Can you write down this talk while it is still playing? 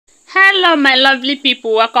Hello my lovely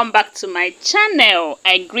people, welcome back to my channel.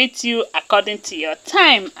 I greet you according to your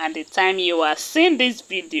time and the time you are seeing this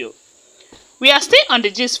video. We are still on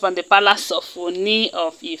the gist from the palace of Ooni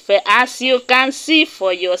of Ife. As you can see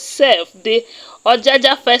for yourself, the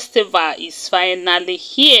Ojaja festival is finally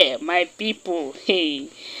here, my people. Hey,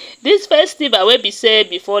 this festival will be said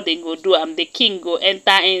before they go do the king go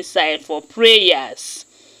enter inside for prayers.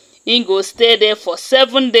 He go stay there for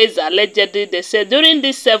 7 days allegedly. They say during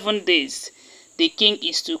these 7 days, the king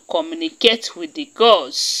is to communicate with the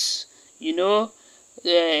gods. You know,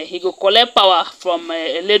 he go collect power from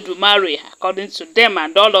Eledumare according to them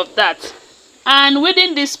and all of that. And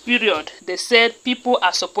within this period, they said people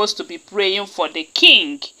are supposed to be praying for the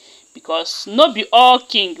king because not be all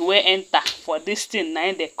king will enter for this thing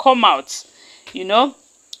now they come out, you know.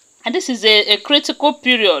 And this is a critical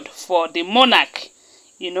period for the monarch.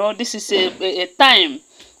 You know, this is a time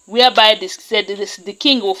whereby the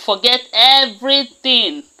king will forget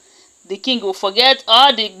everything. The king will forget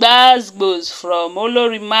all the Badmus from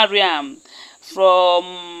Olori Mariam,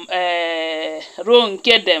 from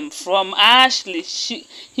Ronkedem, from Ashley.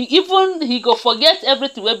 He go forget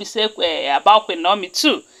everything will be said about Queen Naomi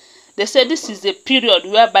too. They say this is a period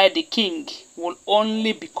whereby the king will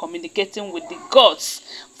only be communicating with the gods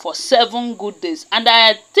for 7 good days. And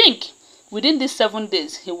I think within these 7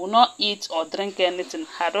 days, he will not eat or drink anything.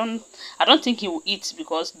 I don't think he will eat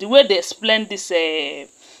because the way they explain this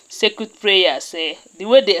sacred prayers, the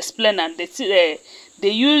way they explain and they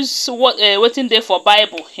use waiting there for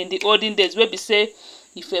Bible in the olden days, where we say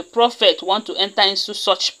if a prophet want to enter into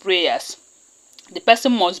such prayers, the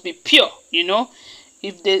person must be pure. You know,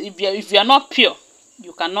 if you are not pure,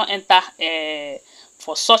 you cannot enter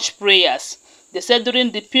for such prayers. They said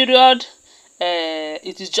during the period,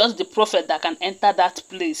 it is just the prophet that can enter that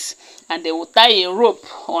place, and they will tie a rope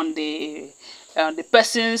on the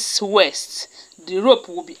person's waist. The rope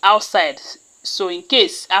will be outside, so in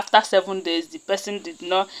case after 7 days the person did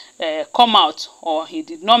not come out or he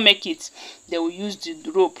did not make it, they will use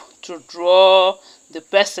the rope to draw the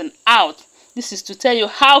person out. This is to tell you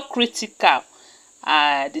how critical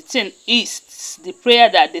the thing is, the prayer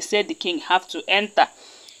that they say the king have to enter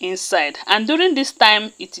inside. And during this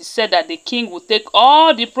time, it is said that the king will take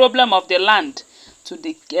all the problem of the land to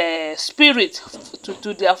the spirit,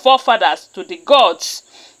 to their forefathers, to the gods,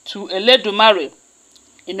 to Eledumare,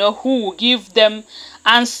 you know, who will give them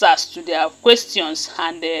answers to their questions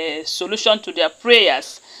and the solution to their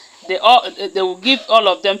prayers. They will give all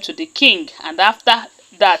of them to the king, and after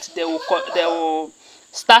that they will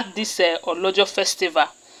start this Olojo festival.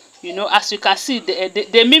 You know, as you can see,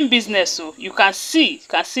 they mean business. So you can see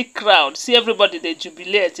crowd, see everybody, they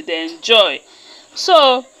jubilate, they enjoy.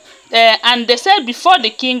 So, and they said before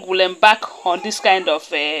the king will embark on this kind of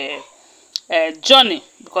journey,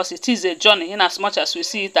 because it is a journey, in as much as we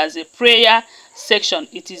see it as a prayer section,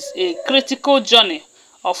 it is a critical journey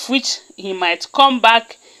of which he might come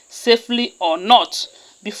back safely or not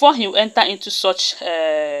before he will enter into such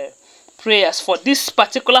prayers. For this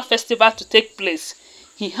particular festival to take place,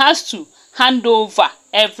 he has to hand over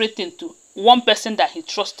everything to one person that he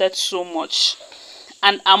trusted so much.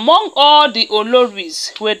 And among all the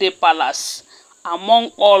Olories where they palace,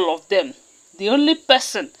 among all of them, the only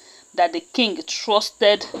person that the king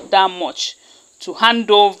trusted that much to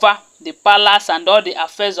hand over the palace and all the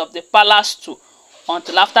affairs of the palace to,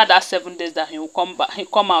 until after that 7 days that he will come back, he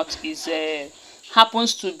come out, is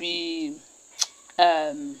happens to be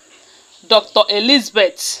Dr.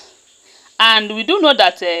 Elizabeth. And we do know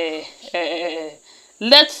that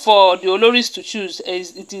left for the Olories to choose,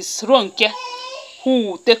 it is Ronke who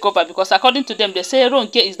will take over, because according to them, they say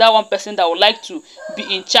Ronke is that one person that would like to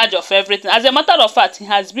be in charge of everything. As a matter of fact,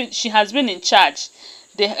 she has been in charge.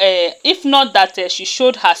 If not that she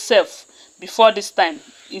showed herself before this time,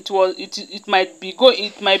 it might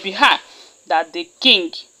be her that the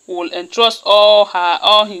king will entrust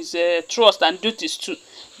all his trust and duties to,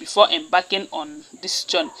 before embarking on this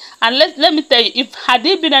journey. And let me tell you, if had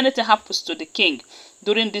there been anything happens to the king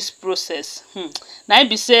during this process, now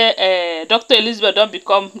be say Dr. Elizabeth don't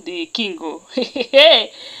become the king.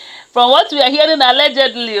 From what we are hearing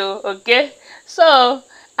allegedly, okay. So,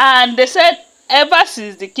 and they said ever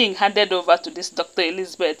since the king handed over to this Dr.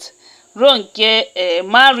 Elizabeth, Ronke,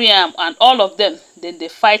 Mariam, and all of them, then they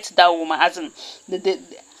fight that woman. As in,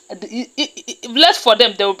 left for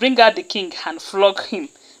them, they will bring out the king and flog him.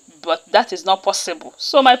 But that is not possible.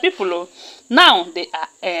 So my people, now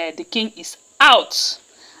the king is out,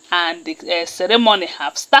 and the ceremony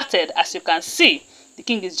have started. As you can see, the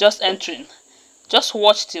king is just entering. Just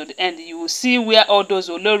watch till the end. You will see where all those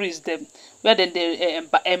Olories, where then they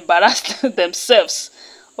embarrassed themselves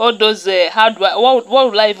all those how do I what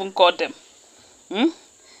will I even call them?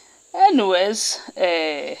 Anyways,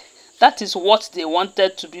 that is what they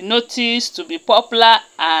wanted, to be noticed, to be popular,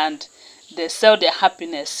 and they sell their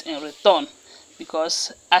happiness in return,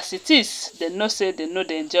 because as it is, they know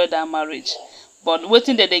they enjoy that marriage, but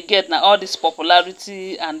waiting that they get now all this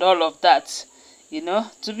popularity and all of that. You know,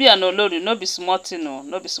 to be an olori no be small thing,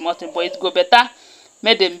 no be small thing, but it go better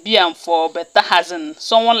make them be am for better, as in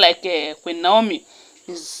someone like Queen Naomi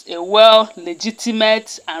is a well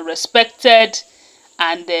legitimate and respected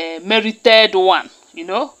and merited one, you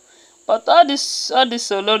know. But all this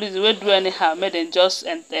oloris wey do anyhow make them just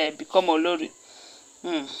become olori.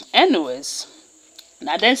 Anyways,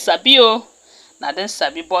 na dem sabi o, na dem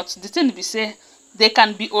sabi. But the thing be say, they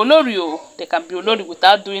can be olori o, they can be olori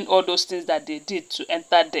without doing all those things that they did to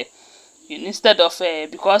enter there. Instead of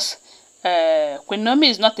because Queen Naomi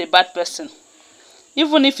is not a bad person.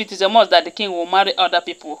 Even if it is a must that the king will marry other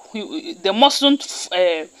people, they mustn't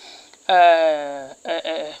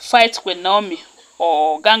fight Queen Naomi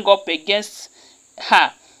or gang up against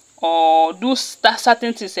her or do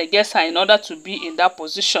certain things against her in order to be in that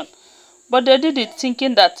position. But they did it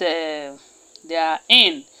thinking that they are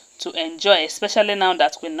in to enjoy, especially now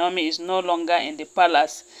that Queen Naomi is no longer in the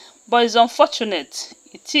palace. But it's unfortunate.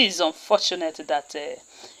 It is unfortunate that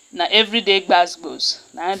now everyday goes.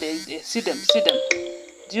 Now they see them.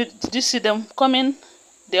 Did you see them coming?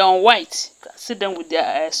 They're on white. You can see them with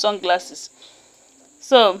their sunglasses.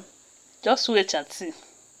 So just wait and see.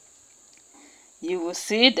 You will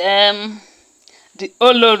see them, the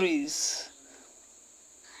Olories.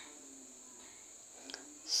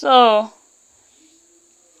 So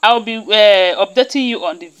I'll be updating you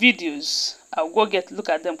on the videos. I'll go look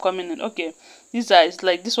at them coming in. Okay, these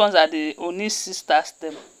ones are the Ooni sisters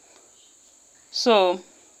them. So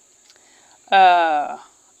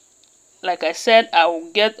like I said, I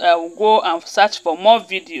will go and search for more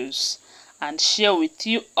videos and share with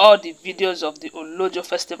you all the videos of the Olojo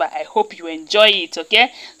festival. I hope you enjoy it,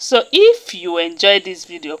 okay? So if you enjoy this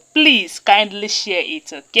video, please kindly share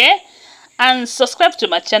it, okay? And subscribe to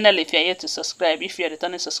my channel if you're here to subscribe. If you're a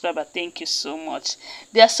returning subscriber, thank you so much.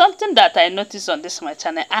 There's something that I noticed on my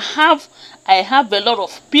channel. I have a lot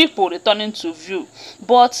of people returning to view,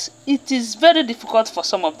 but it is very difficult for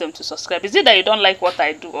some of them to subscribe. Is it that you don't like what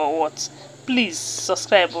I do or what? Please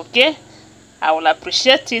subscribe, okay? I will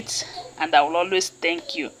appreciate it, and I will always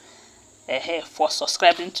thank you for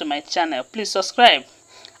subscribing to my channel. Please subscribe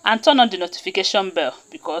and turn on the notification bell,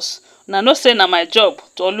 because now no say na my job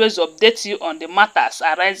to always update you on the matters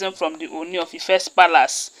arising from the Ooni of Ife's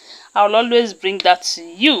palace. I will always bring that to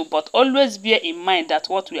you, but always bear in mind that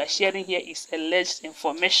what we are sharing here is alleged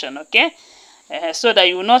information, okay? So that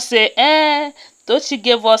you will not say, Tochi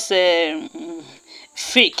gave us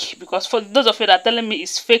fake, because for those of you that are telling me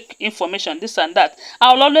it's fake information, this and that,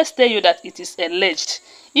 I will always tell you that it is alleged.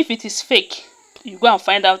 If it is fake, you go and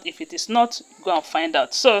find out. If it is not, you go and find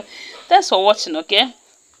out. So thanks for watching, okay?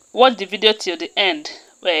 Watch the video till the end,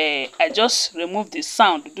 where I just removed the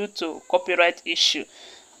sound due to copyright issue.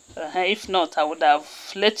 If not, I would have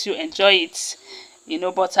let you enjoy it, you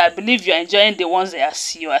know, but I believe you're enjoying the ones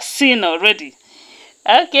that you are seeing already.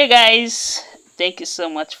 Okay guys, thank you so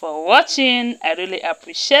much for watching. I really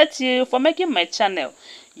appreciate you for making my channel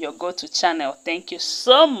your go-to channel. Thank you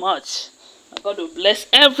so much. God will bless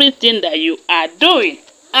everything that you are doing,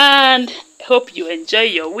 and hope you enjoy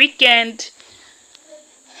your weekend.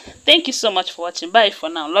 Thank you so much for watching. Bye for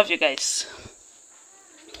now. Love you guys.